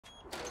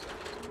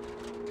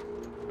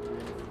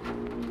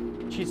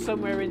she's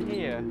somewhere in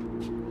here.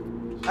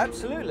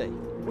 Absolutely.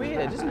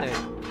 Weird, isn't it?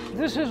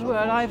 This is where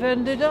I've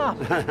ended up.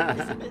 It's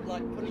a bit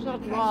like Is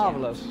that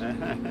marvellous?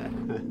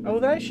 Oh,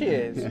 there she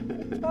is.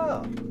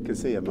 Oh. You can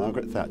see her,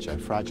 Margaret Thatcher,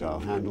 fragile,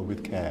 handled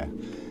with care.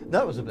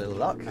 That was a bit of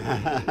luck.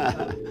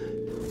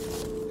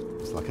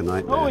 It's like a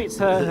nightmare. Oh, it's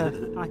her.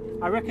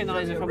 I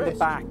recognise her from the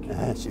back.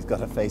 She's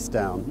got her face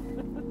down.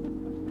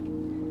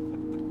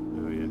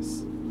 Oh,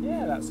 yes.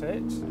 Yeah, that's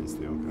it. There's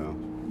the old girl.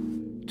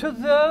 To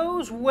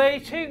those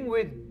waiting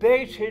with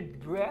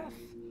bated breath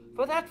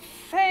for that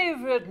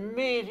favourite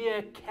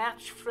media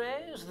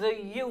catchphrase,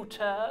 the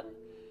U-turn,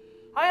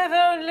 I have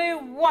only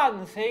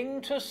one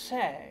thing to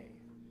say.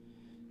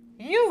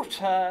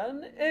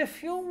 U-turn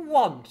if you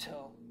want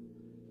to.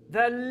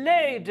 The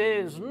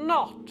lady's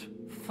not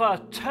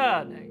for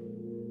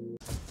turning.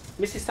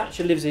 Mrs.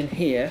 Thatcher lives in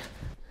here,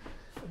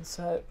 and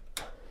so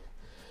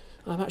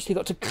I've actually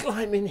got to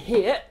climb in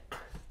here.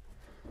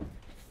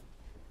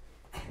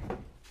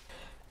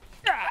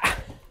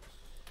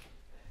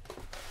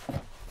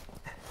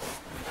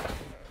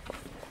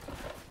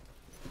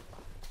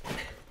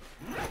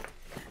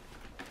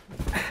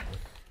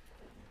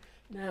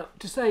 Now,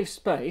 to save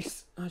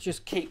space, I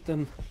just keep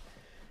them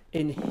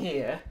in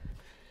here.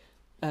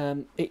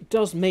 It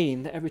does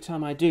mean that every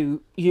time I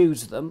do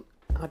use them,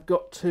 I've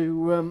got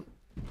to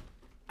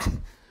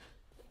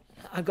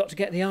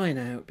get the iron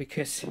out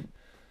because,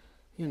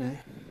 you know,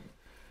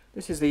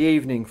 this is the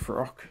evening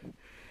frock.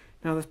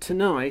 Now,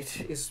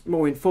 tonight is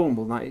more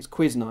informal night. It's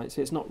quiz night,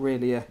 so it's not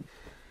really a.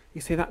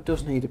 You see, that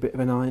does need a bit of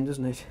an iron,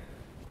 doesn't it?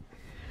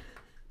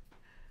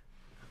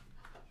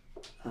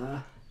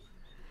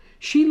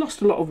 She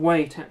lost a lot of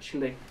weight,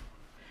 actually.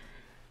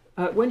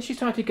 When she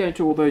started going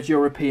to all those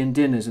European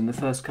dinners in the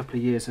first couple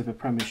of years of her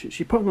premiership,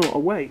 she put on a lot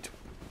of weight.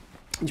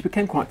 And she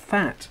became quite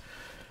fat.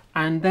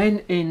 And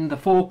then in the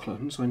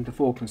Falklands, when the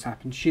Falklands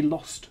happened, she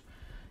lost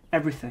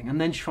everything. And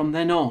then from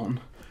then on,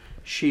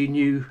 she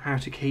knew how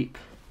to keep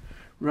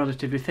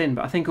relatively thin.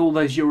 But I think all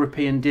those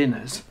European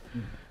dinners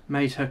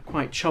made her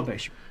quite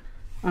chubbish.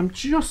 I'm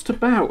just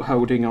about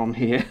holding on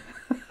here.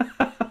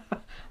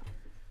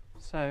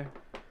 So...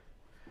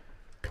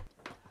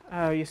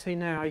 Oh, you see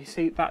now, you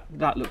see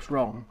that looks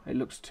wrong. It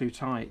looks too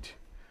tight.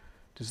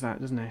 Does that,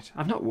 doesn't it?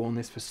 I've not worn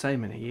this for so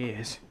many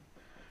years.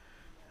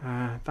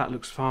 That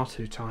looks far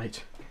too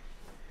tight.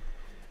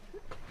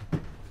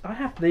 I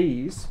have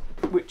these,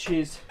 which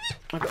is...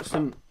 I've got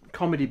some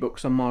comedy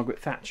books on Margaret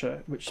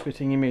Thatcher, which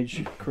Spitting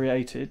Image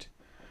created.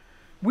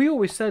 We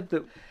always said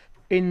that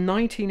in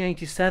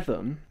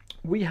 1987,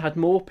 we had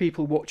more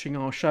people watching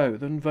our show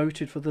than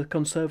voted for the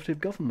Conservative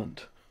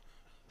government.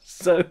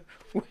 So,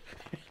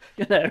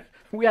 you know...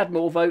 We had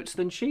more votes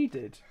than she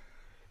did.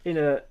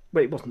 Well,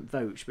 it wasn't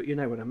votes, but you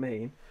know what I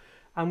mean.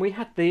 And we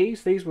had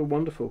these were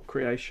wonderful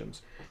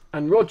creations.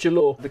 And Roger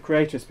Law, the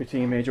creator of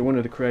Spitting Image, or one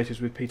of the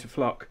creators with Peter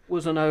Fluck,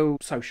 was an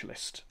old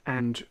socialist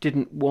and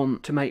didn't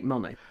want to make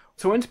money.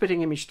 So when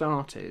Spitting Image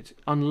started,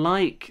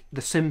 unlike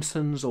The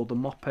Simpsons or The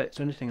Muppets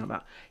or anything like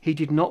that, he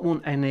did not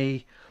want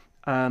any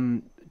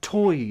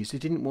toys. He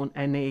didn't want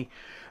any,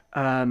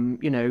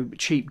 you know,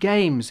 cheap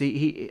games.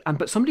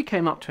 But somebody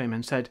came up to him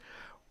and said,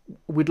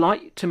 we'd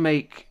like to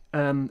make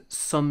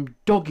some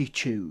doggy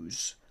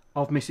chews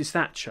of Mrs.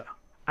 Thatcher.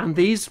 And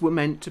these were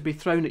meant to be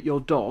thrown at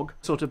your dog,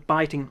 sort of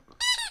biting.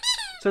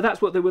 So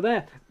that's what they were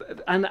there.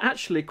 And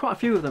actually, quite a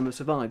few of them have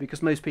survived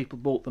because most people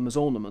bought them as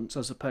ornaments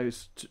as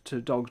opposed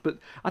to dogs. But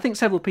I think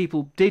several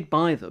people did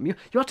buy them. You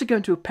had to go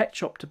into a pet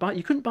shop to buy.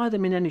 You couldn't buy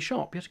them in any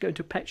shop. You had to go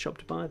into a pet shop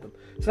to buy them.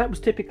 So that was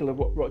typical of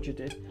what Roger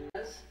did.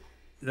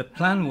 The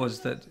plan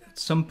was that at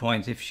some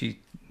point, if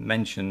she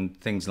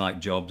mentioned things like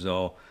jobs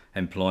or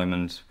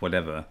employment,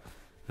 whatever,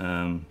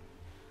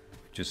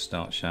 just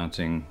start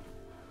shouting,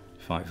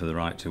 fight for the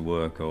right to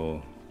work,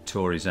 or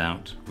Tories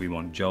out, we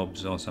want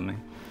jobs, or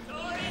something.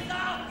 Tories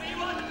out, we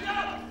want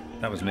jobs!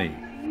 That was me.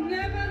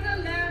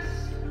 Nevertheless,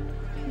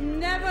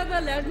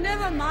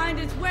 never mind,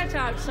 it's wet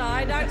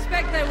outside. I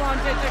expect they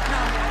wanted to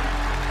come in.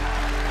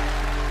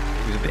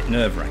 It was a bit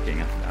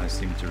nerve-wracking, I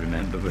seem to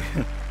remember,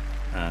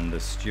 and the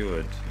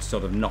steward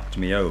sort of knocked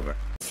me over.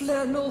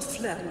 Flannel,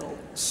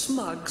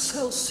 smug,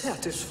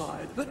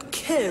 self-satisfied, but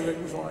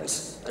caring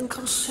voice and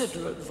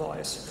considerate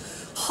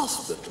voice.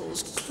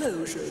 Hospitals,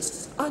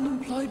 closures,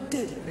 unemployed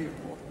dead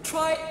people.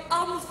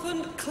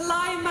 Triumphant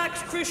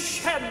climax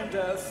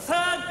crescendo,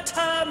 third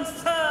term,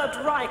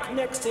 Third Reich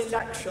next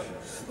election.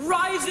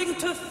 Rising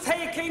to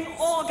faking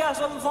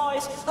orgasm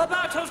voice,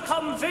 about as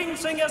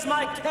convincing as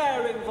my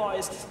caring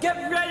voice. Get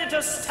ready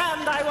to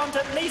stand, I want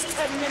at least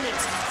 10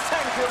 minutes.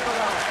 Thank you for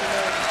the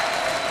afternoon.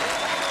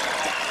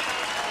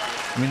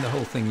 I mean, the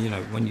whole thing, you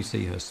know, when you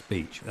see her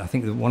speech, I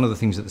think that one of the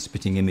things that the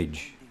Spitting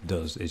Image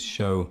does is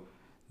show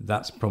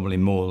that's probably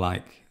more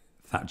like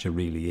Thatcher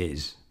really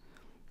is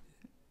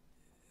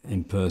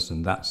in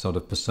person. That sort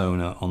of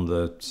persona on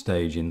the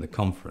stage in the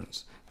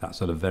conference, that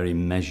sort of very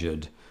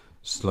measured,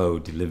 slow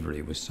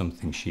delivery was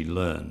something she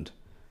learned,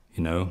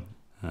 you know,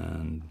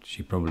 and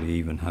she probably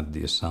even had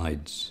the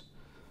asides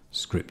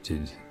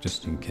scripted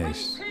just in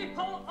case. When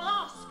people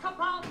ask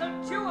about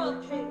the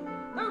Jewel King,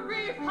 the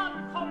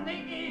refund from the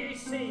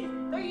EEC,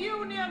 the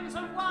unions,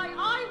 and why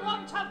I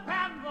want to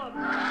ban them.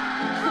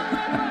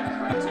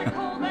 However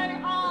critical they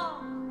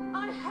are,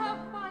 I have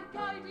my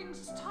guiding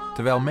star.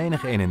 Terwijl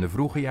menigeen in de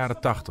vroege jaren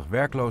 80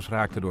 werkloos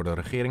raakte door de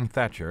regering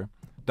Thatcher,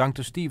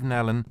 dankte Steve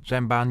Nallon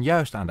zijn baan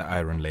juist aan de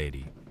Iron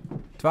Lady.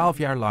 12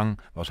 jaar lang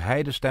was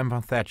hij de stem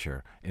van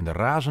Thatcher in de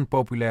razend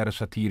populaire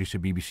satirische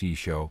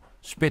BBC-show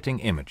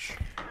Spitting Image.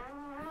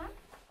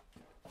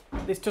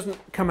 This doesn't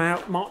come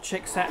out much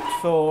except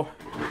for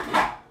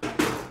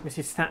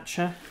Mrs.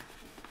 Thatcher.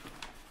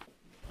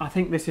 I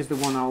think this is the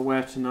one I'll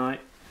wear tonight.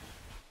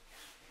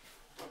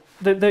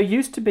 There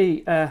used to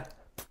be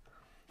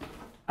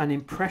an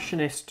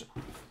impressionist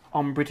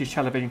on British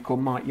television called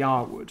Mike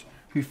Yarwood,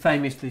 who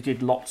famously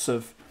did lots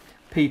of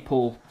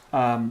people,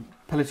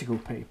 political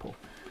people.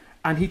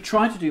 And he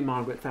tried to do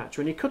Margaret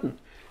Thatcher and he couldn't.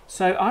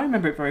 So I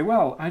remember it very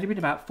well. I'd been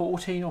about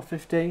 14 or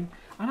 15.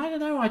 And I don't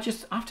know,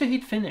 after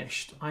he'd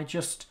finished, I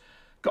just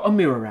got a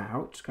mirror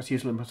out, because he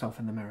used to look himself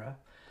in the mirror.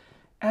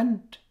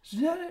 And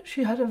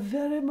she had a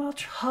very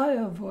much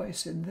higher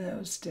voice in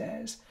those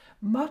days,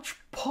 much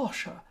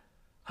posher.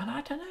 And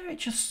I don't know,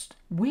 it's just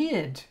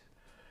weird.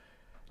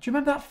 Do you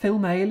remember that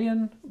film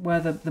Alien,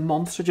 where the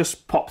monster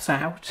just pops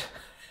out?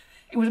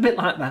 It was a bit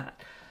like that.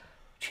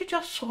 She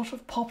just sort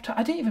of popped out.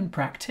 I didn't even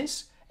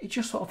practice. It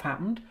just sort of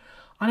happened.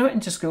 And I went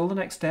into school the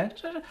next day.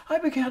 I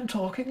began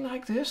talking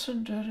like this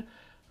and... do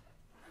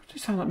you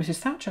sound like Mrs.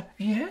 Thatcher?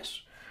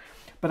 Yes.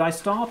 But I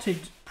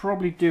started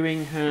probably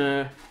doing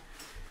her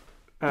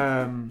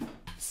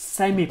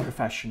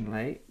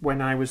semi-professionally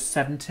when I was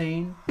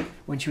 17,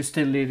 when she was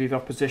still leader of the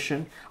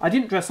opposition. I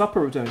didn't dress up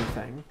or do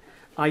anything.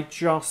 I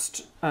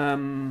just...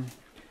 all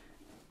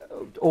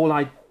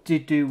I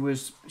did do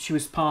was... She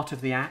was part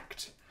of the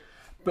act.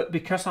 But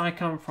because I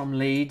come from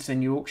Leeds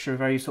in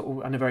Yorkshire,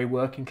 and a very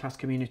working class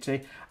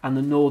community, and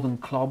the northern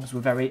clubs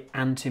were very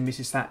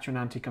anti-Mrs. Thatcher and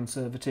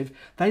anti-conservative,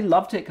 they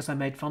loved it because I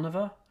made fun of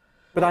her.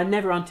 But I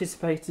never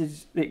anticipated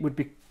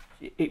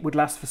it would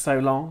last for so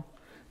long.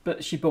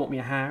 But she bought me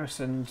a house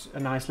and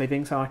a nice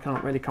living, so I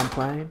can't really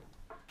complain.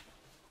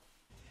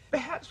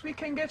 Perhaps we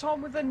can get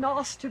on with the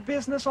nasty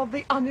business of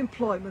the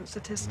unemployment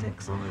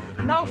statistics.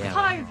 Now,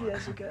 5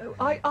 years ago,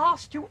 I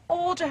asked you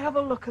all to have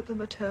a look at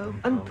them at home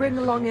and bring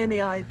along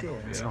any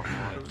ideas.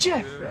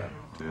 Geoffrey,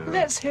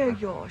 let's hear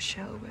yours,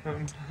 shall we?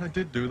 I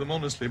did do them,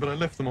 honestly, but I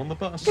left them on the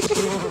bus.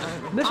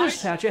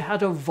 Mrs. Thatcher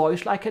had a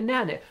voice like a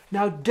nanny.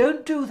 Now,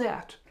 don't do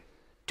that.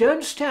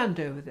 Don't stand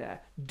over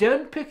there.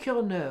 Don't pick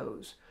your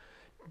nose.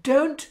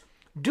 Don't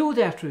do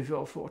that with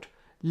your foot.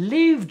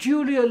 Leave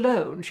Julie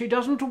alone. She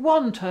doesn't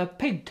want her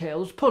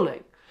pigtails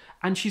pulling.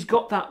 And she's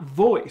got that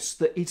voice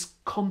that is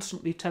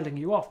constantly telling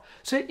you off.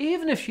 So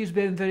even if she's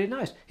being very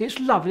nice, it's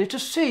lovely to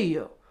see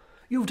you.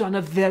 You've done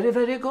a very,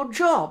 very good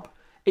job.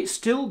 It's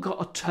still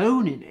got a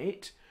tone in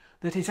it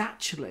that is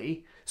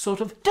actually sort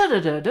of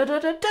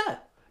da-da-da-da-da-da-da,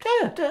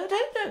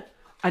 da-da-da-da.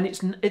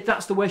 And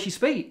that's the way she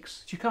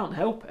speaks. She can't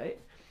help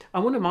it.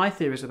 And one of my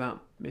theories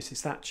about Mrs.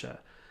 Thatcher,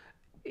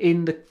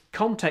 in the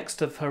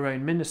context of her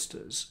own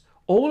ministers,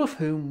 all of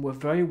whom were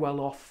very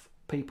well-off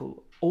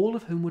people, all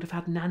of whom would have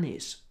had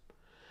nannies.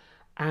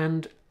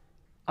 And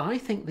I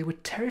think they were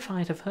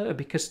terrified of her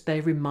because they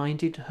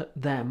reminded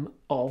them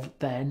of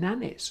their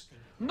nannies.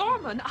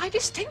 Norman, I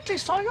distinctly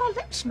saw your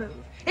lips move.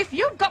 If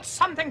you've got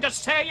something to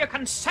say, you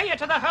can say it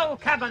to the whole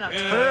cabinet.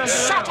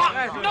 Shut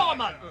up,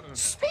 Norman!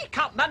 Speak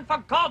up, man, for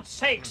God's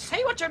sake.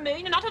 Say what you mean.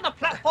 You're not on the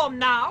platform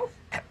now.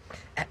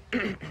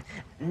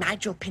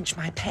 Nigel pinched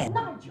my pen.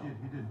 Nigel,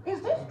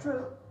 is this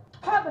true?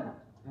 Cabinet,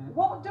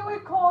 what do we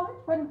call it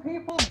when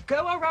people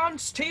go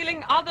around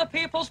stealing other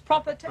people's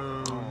property?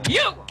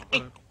 You!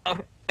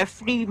 A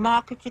free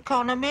market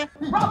economy?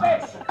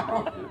 Rubbish!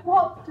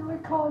 What do we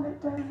call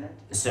it, David?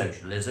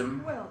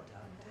 Socialism. Well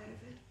done,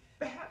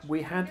 David.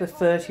 We had the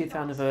 30th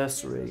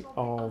anniversary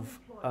of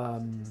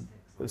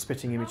the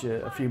Spitting Image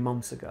a few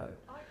months ago.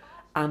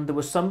 And there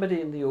was somebody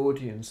in the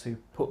audience who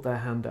put their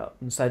hand up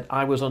and said,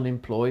 I was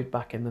unemployed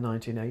back in the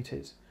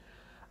 1980s.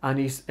 And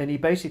he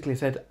basically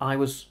said, there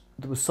was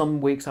some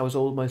weeks I was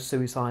almost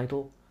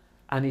suicidal.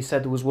 And he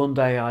said there was one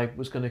day I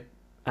was going to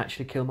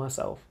actually kill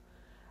myself.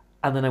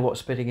 And then I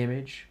watched Spitting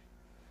Image.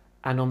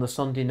 And on the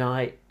Sunday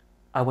night,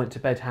 I went to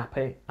bed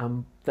happy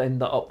and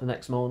then up the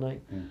next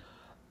morning. Mm.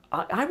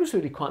 I was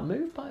really quite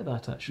moved by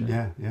that, actually.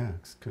 Yeah,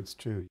 it's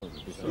true.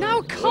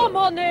 Now come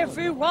on,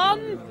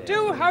 everyone.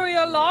 Do hurry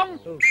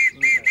along.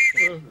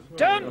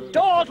 Don't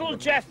dawdle,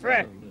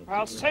 Geoffrey.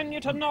 I'll send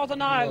you to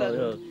Northern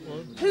Ireland.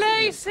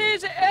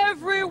 Places,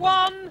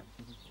 everyone.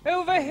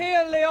 Over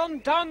here,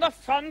 Leon, down the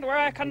front where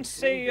I can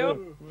see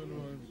you.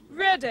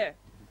 Ready.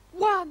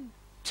 1,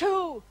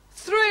 2,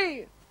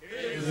 3.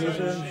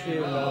 Isn't she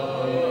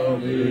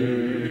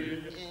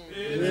lovely?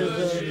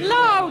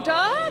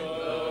 Louder.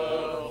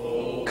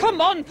 Come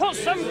on, put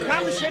some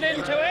cramshit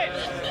into it.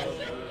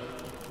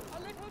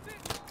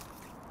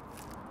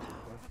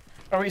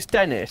 Oh, it's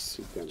Dennis.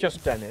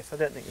 Just Dennis. I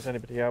don't think there's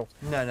anybody else.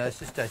 No, it's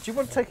just Dennis. Do you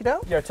want to take it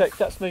out? Yeah,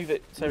 let's move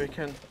it so we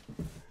can...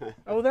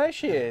 Oh, there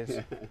she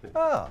is.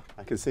 Ah.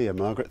 I can see her,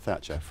 Margaret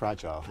Thatcher,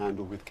 fragile,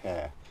 handled with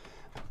care.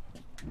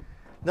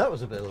 That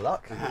was a bit of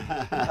luck.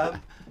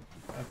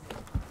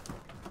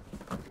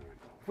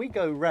 If we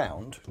go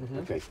round.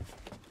 Okay.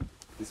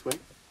 This way?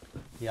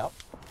 Yep.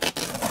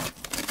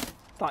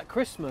 It's like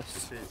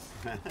Christmas.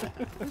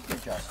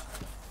 Just.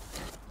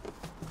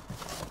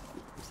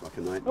 It's like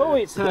a nightmare. Oh,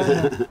 it's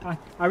I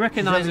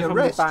recognise it from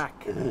the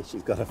back.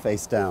 She's got her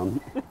face down.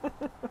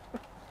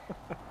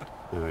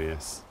 Oh,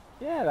 yes.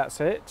 Yeah, that's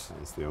it.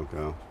 That is the old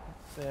girl.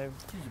 So,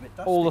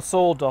 all the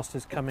sawdust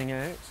is coming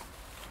out.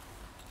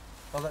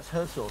 Oh, that's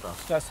her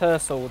sawdust. That's her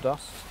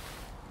sawdust.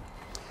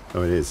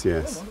 Oh, it is,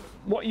 yes.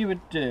 What you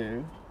would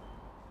do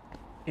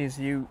is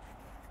you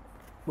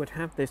would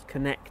have this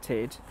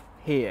connected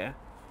here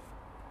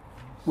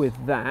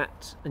with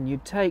that, and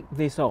you'd take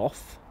this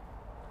off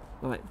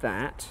like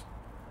that,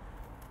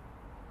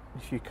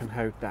 if you can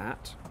hold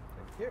that.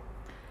 Thank you.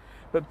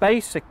 But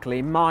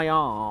basically my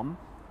arm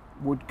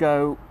would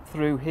go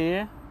through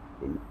here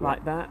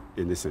like that.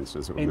 In this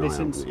instance, it would In be this my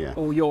arm, instance, yeah.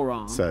 or your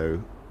arm.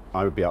 So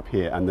I would be up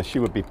here, and the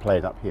shoe would be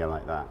played up here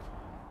like that.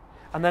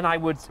 And then I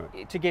would,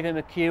 to give him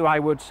a cue, I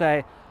would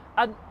say,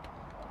 and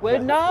we're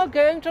now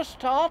going to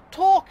start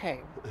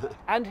talking.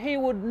 And he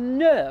would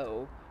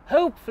know,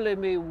 hopefully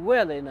me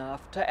well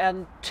enough to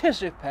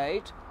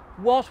anticipate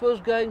what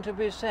was going to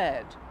be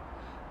said.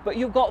 But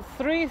you've got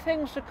three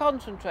things to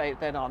concentrate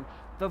then on: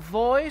 the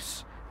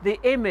voice, the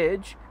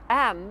image,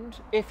 and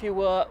if you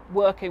were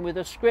working with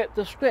a script,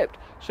 the script.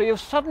 So you've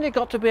suddenly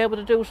got to be able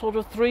to do sort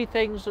of three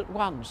things at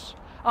once.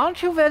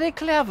 Aren't you very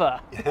clever?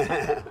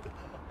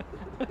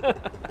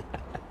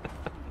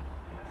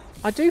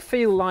 I do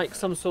feel like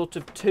some sort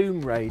of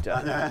Tomb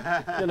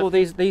Raider. You know,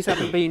 these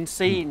haven't been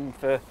seen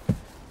for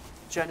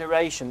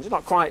generations. It's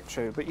not quite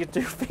true, but you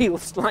do feel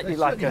slightly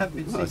like a...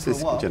 Well, it's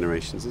this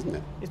generations, isn't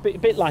it? It's a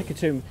bit like a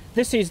tomb.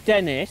 This is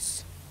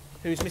Dennis,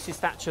 who's Mrs.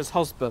 Thatcher's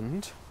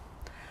husband.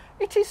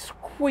 It is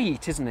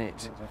sweet, isn't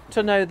it,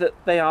 to know that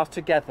they are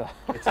together?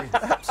 It is,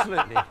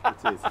 absolutely.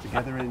 It is,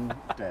 together in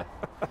death.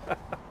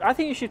 I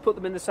think you should put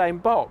them in the same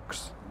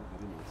box.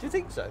 Do you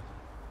think so?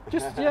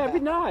 Just, yeah, it'd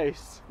be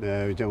nice.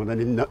 No, we don't want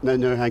any,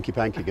 no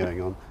hanky-panky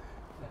going on.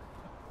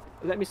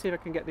 Let me see if I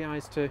can get the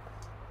eyes to...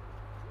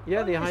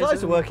 Yeah, the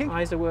eyes are working.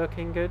 Eyes are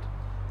working, good.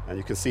 And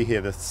you can see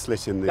here the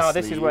slit in this No,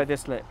 sleeve. this is where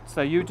this slit.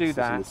 So you do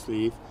Slit in that. the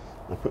sleeve.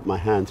 I put my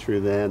hand through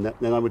there, and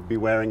then I would be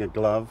wearing a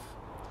glove.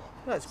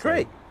 That's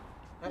great.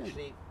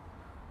 Actually...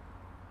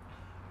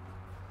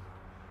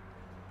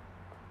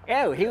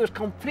 Oh, he was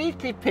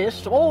completely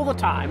pissed all the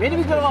time.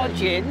 Any good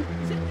gin?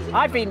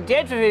 I've been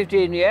dead for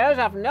 15 years.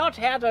 I've not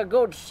had a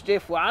good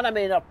stiff one. I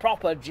mean, a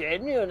proper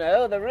gin, you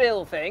know, the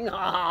real thing.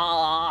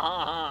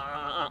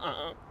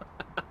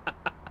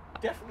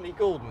 Definitely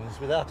Gordon's,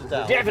 without a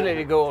doubt.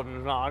 Definitely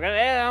Gordon's,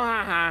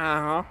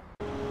 Margaret.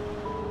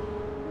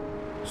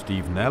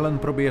 Steve Nallon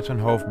probeert zijn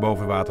hoofd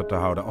boven water te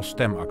houden als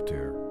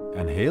stemacteur.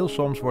 En heel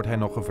soms wordt hij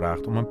nog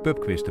gevraagd om een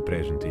pubquiz te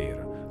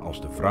presenteren,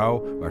 als de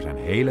vrouw waar zijn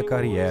hele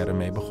carrière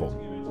mee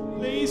begon.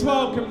 Please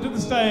welcome to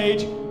the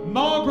stage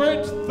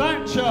Margaret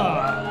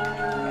Thatcher.